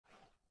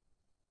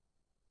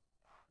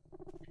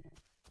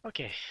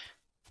Okay,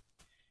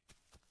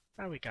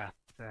 now we got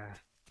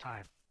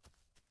time.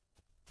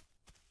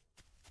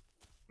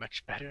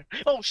 Much better.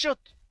 Oh shoot!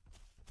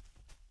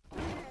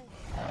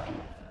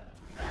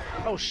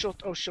 Oh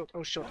shoot! Oh shoot!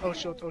 Oh shoot! Oh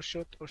shoot! Oh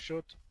shoot! Oh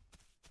shoot!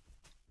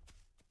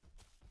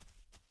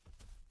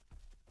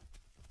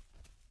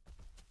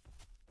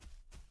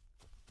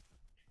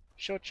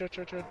 Shoot! Shoot!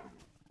 Shoot! Shoot!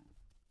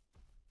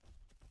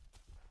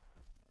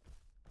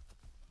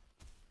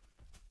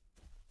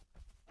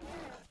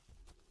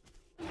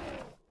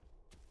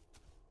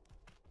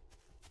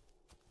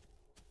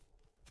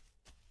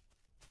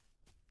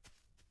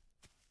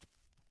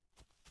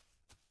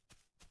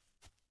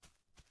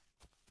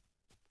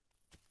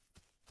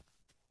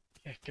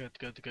 Yeah, good,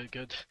 good, good,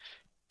 good.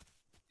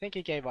 I think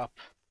he gave up.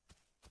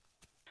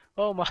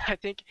 Oh my! I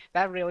think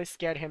that really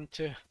scared him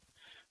too.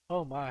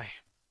 Oh my!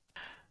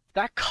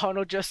 That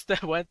Kano just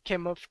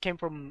came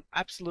from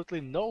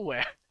absolutely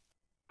nowhere.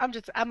 I'm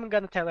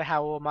gonna tell you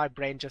how my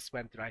brain just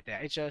went right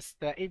there.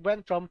 It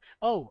went from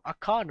oh a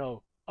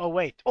Kano. Oh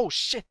wait, oh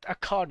shit, a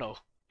Kano.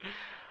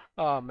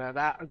 Oh man,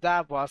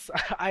 that was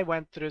I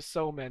went through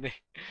so many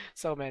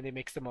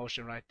mixed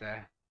emotion right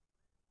there.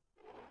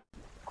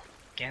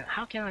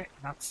 How can I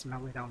not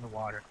smell it on the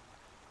water?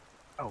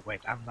 Oh wait,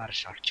 I'm not a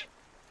shark.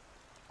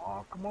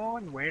 Oh come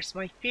on, where's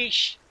my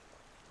fish?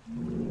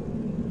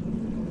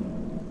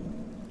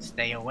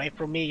 Stay away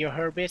from me, you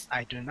herbist.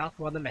 I do not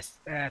want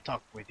to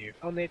talk with you.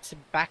 Only its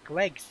back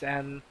legs,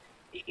 and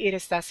it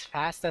is as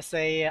fast as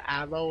a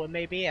aloe,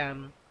 maybe.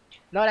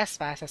 Not as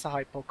fast as a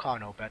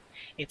hypocano, but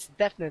it's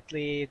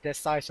definitely the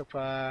size of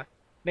a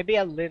maybe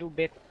a little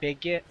bit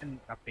bigger, and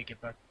not bigger,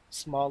 but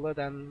smaller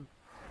than.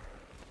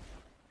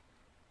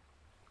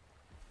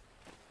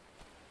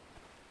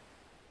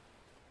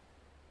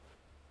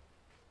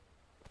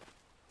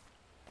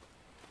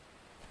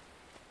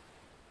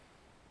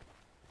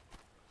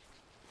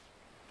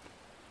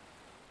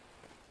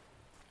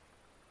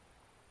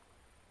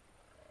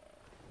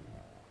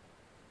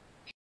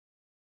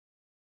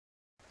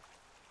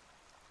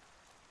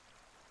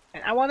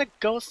 And I want to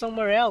go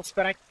somewhere else,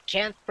 but I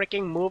can't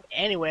freaking move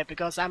anywhere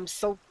because I'm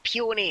so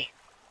puny.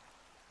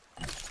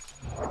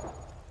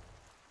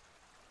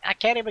 I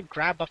can't even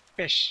grab a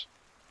fish.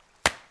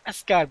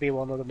 That's gotta be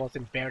one of the most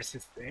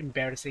embarrassing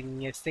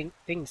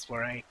things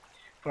for a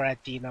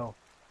Dino.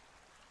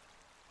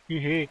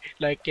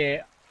 Like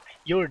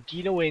you're a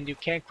Dino and you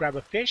can't grab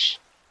a fish.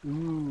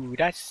 Ooh,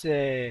 that's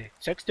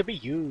sucks to be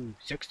you.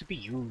 Sucks to be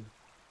you.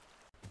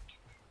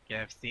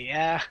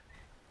 KFC.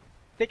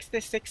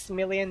 66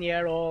 million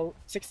year old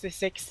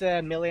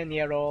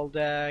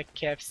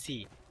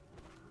KFC.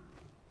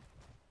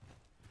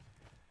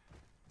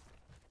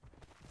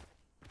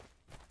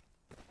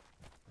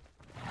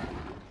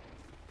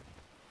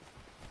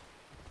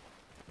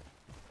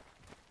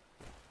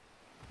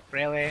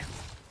 Really?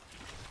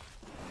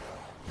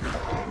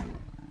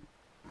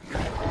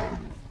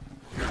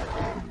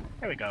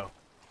 There we go.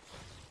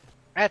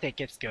 I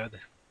think it's good.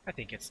 I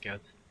think it's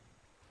good.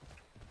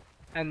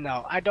 And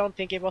no, I don't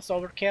think it was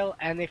overkill.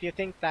 And if you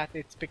think that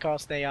it's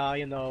because they are,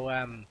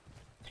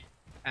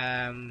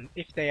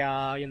 if they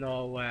are,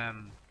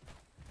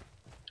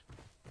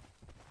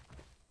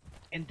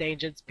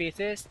 endangered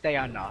species, they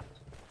are not.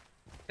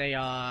 They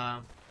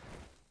are,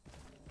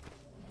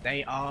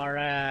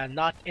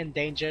 not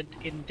endangered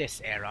in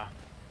this era.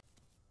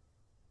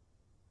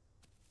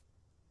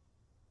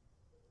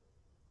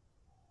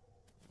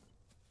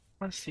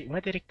 Let's see,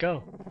 where did it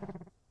go?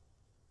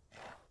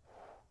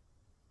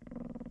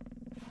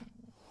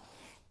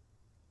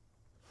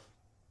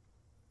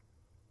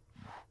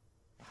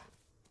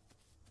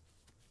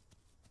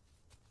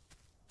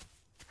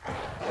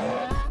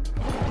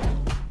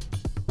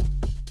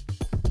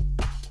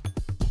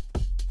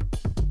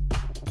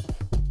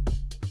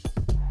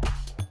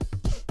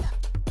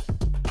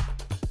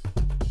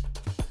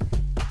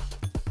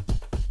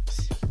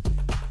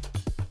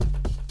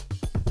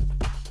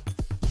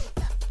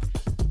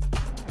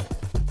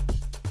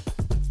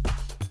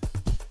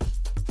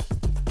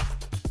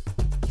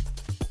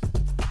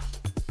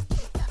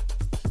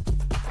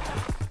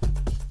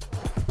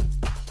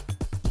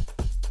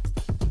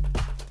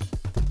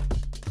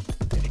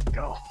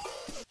 Go.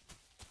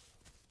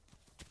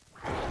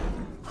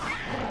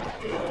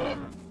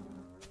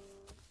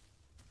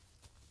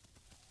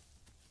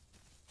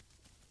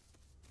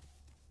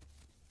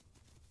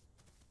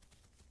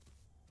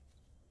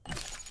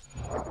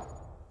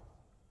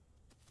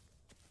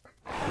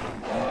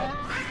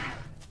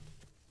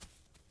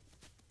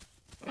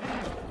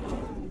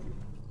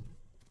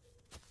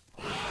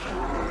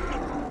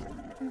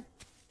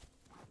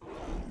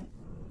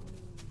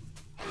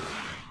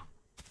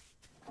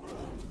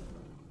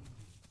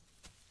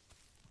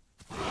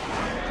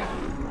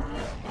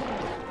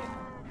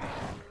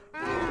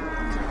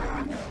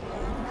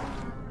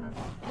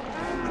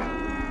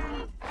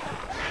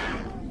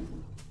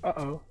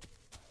 Uh-oh.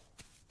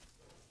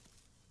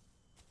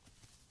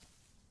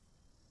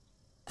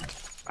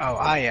 Oh,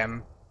 I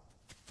am.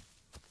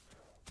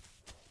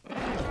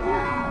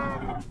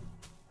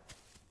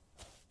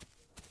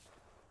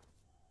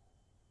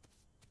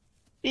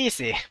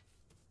 Easy.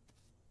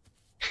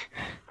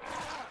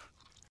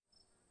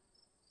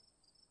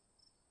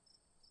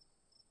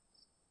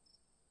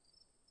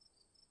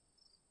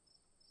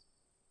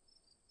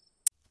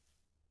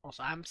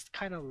 Also, I'm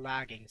kind of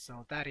lagging,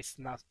 so that is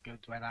not good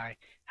when I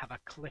have a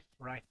cliff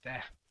right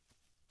there.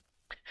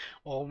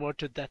 Onward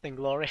to death and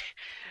glory.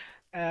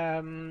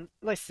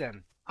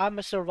 Listen, I'm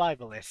a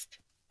survivalist.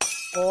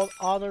 All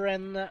honor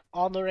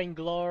and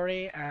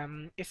glory,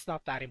 it's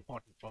not that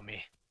important for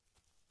me.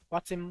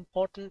 What's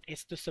important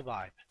is to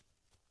survive.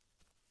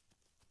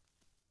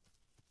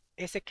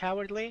 Is it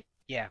cowardly?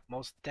 Yeah,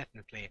 most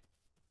definitely.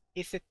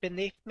 Is it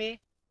beneath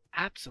me?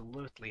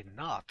 Absolutely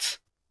not.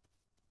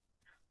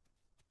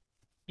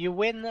 You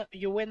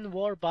win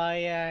war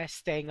by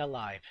staying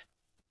alive.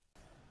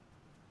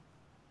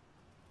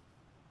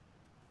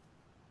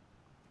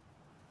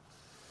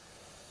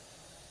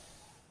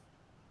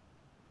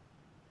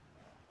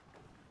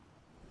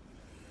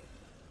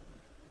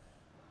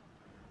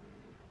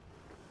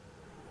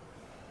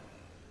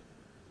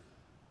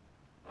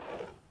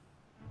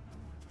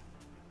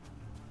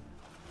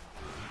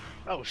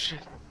 Oh shit.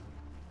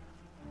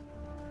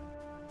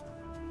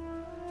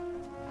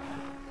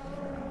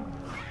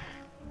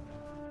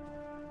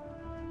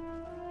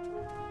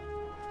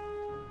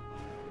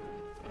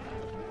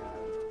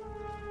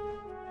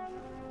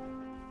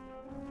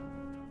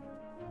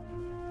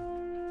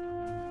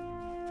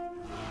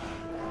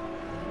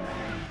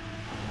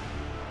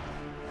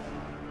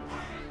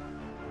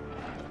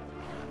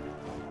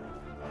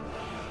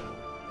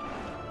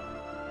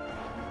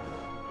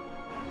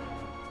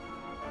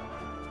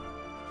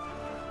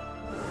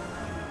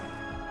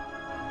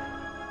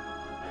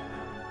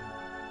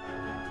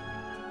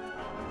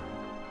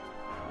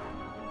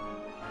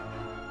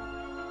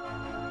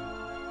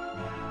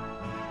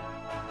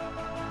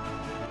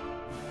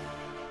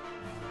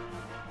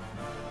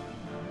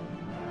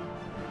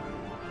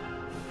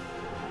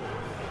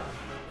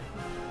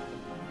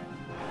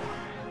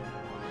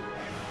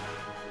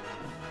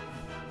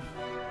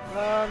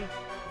 Run!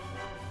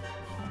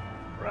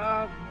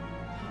 Run!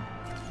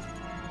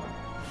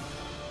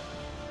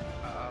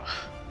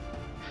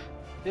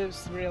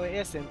 This really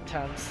is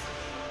intense.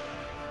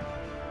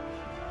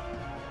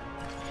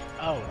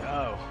 Oh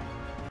no.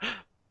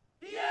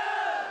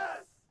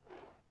 Yes!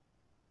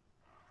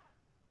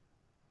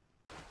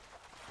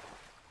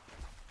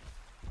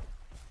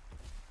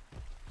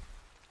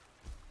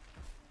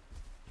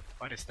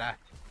 What is that?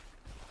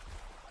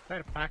 Is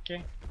that a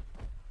Packy?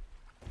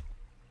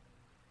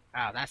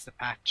 Ah, that's the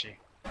Packy.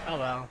 Oh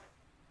well.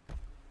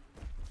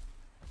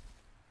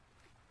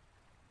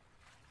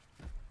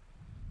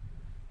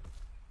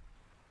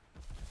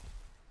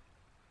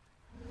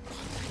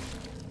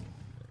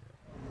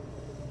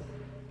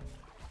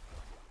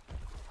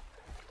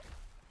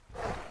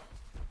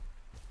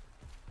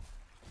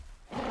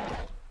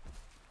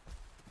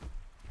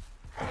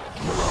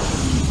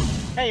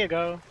 There you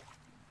go.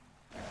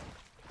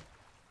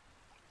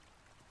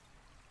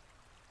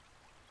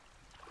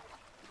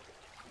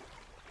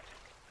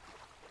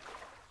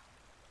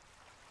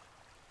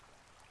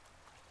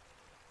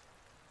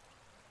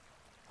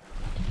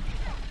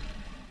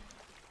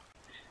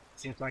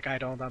 Seems like I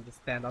don't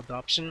understand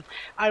adoption.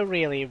 I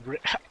really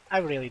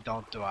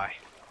don't, do I?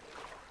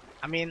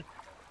 I mean,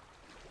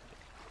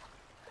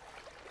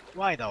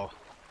 why though?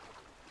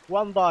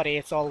 One body,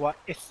 it's all what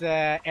it's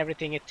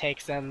everything it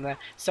takes, and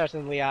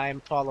certainly I am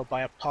followed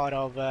by a pot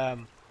of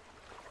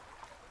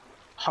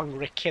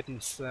hungry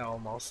kittens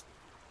almost.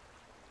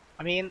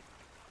 I mean,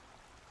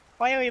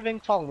 why are you even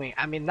following me?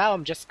 I mean, now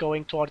I'm just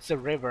going towards the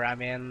river. I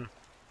mean,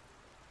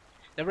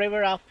 the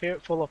river are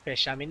full of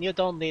fish. I mean, you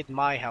don't need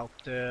my help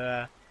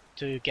to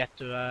get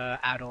to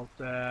adult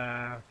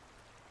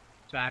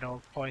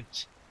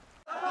point.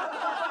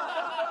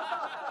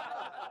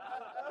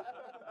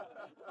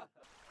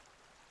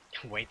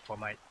 Wait for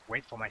my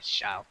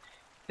shout.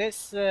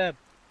 This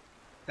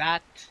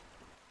that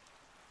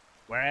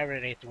wherever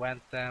it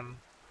went, I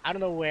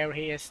don't know where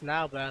he is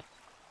now, but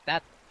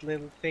that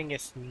little thing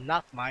is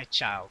not my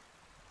child.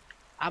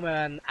 I'm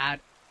an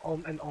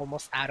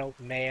almost adult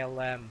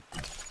male.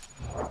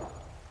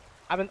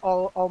 I'm an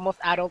almost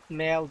adult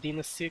male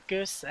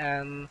Deinosuchus,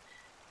 and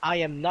I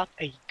am not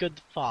a good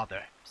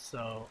father.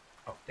 So,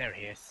 oh, there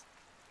he is.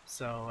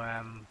 So,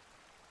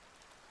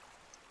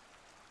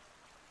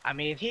 I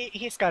mean,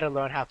 he's got to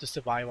learn how to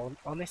survive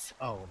on his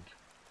own.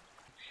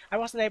 I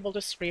wasn't able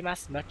to stream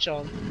as much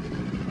on.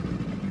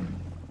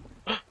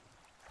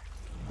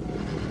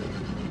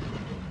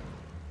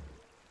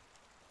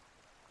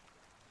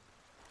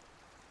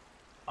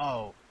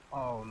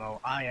 Oh no,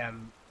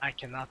 I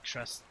cannot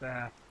trust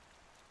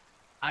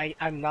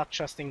I'm not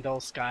trusting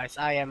those guys.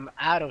 I am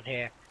out of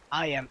here.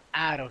 I am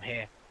out of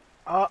here.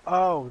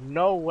 Oh,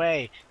 no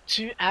way.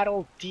 Two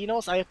adult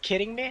dinos? Are you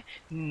kidding me?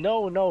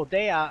 No,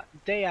 they are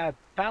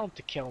bound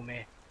to kill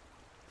me.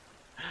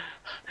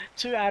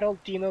 Two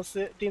adult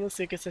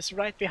Deinosuchus is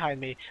right behind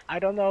me. I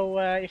don't know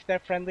if they're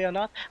friendly or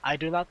not. I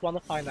do not want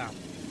to find out.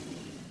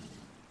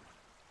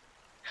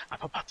 I'm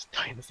about to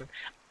die, innocent.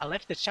 I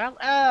left the child.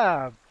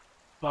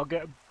 well,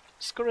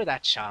 screw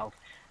that child.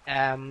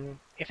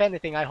 If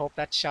anything, I hope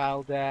that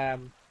child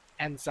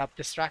ends up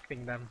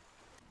distracting them.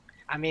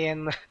 I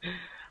mean,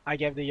 I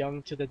gave the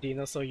young to the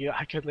Dino so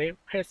I could leave.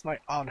 Here's my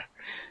honor.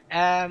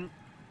 Um,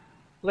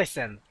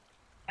 listen.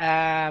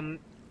 Um,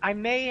 I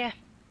may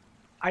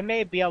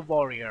be a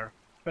warrior,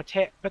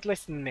 but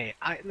listen to me.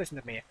 Listen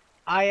to me.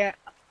 I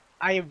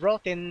I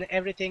wrote in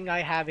everything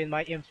I have in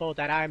my info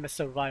that I'm a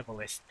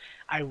survivalist.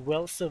 I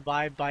will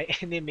survive by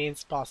any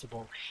means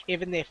possible,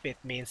 even if it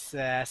means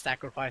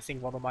sacrificing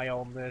one of my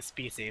own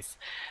species.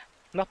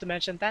 Not to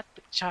mention that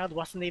child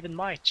wasn't even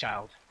my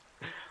child.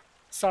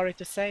 Sorry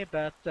to say,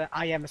 but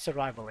I am a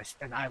survivalist,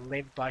 and I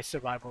live by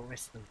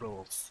survivalist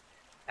rules.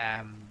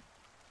 Um,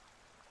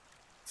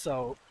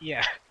 so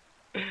yeah.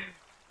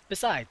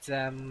 Besides,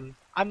 I'm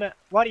a.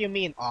 What do you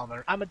mean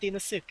honor? I'm a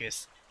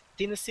Deinosuchus.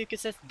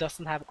 Deinosuchus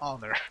doesn't have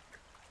honor.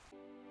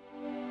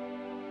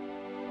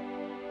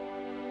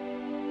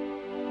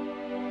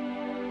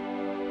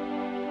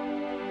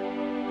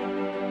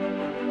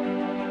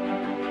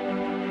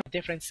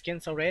 Different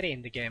skins already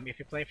in the game. If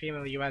you play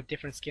female, you have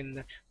different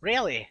skin.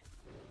 Really?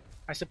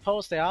 I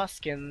suppose there are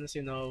skins,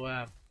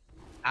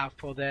 out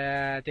for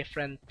the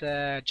different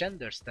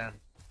genders then.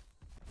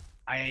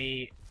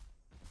 I...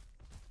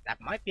 That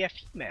might be a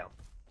female.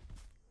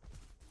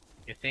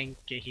 You think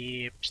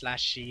he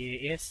slash she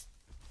is?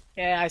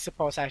 Yeah, I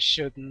suppose I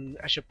shouldn't.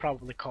 I should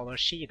probably call her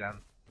she then.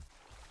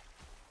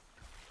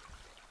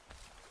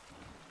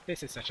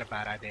 This is such a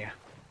bad idea.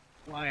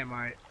 Why am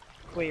I?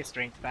 Please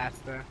drink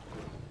faster.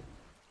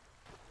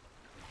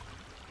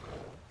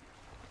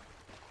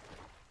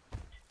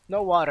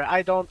 No water.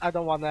 I don't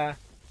wanna.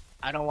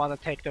 I don't wanna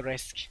take the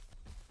risk.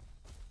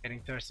 Getting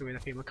thirsty with a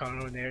female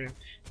color near.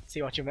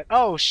 See what you meant.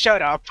 Oh,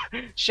 shut up!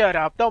 Shut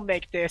up! Don't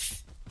make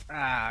this.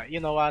 You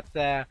know what?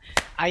 I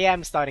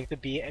am starting to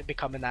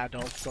become an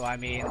adult, so I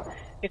mean,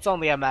 it's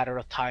only a matter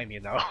of time, you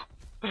know.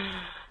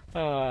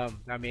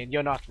 I mean,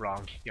 you're not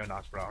wrong. You're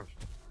not wrong.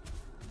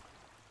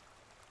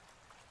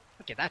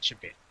 Okay, that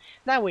should be it.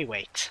 Now we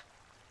wait.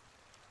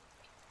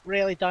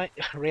 Really,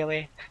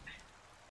 really?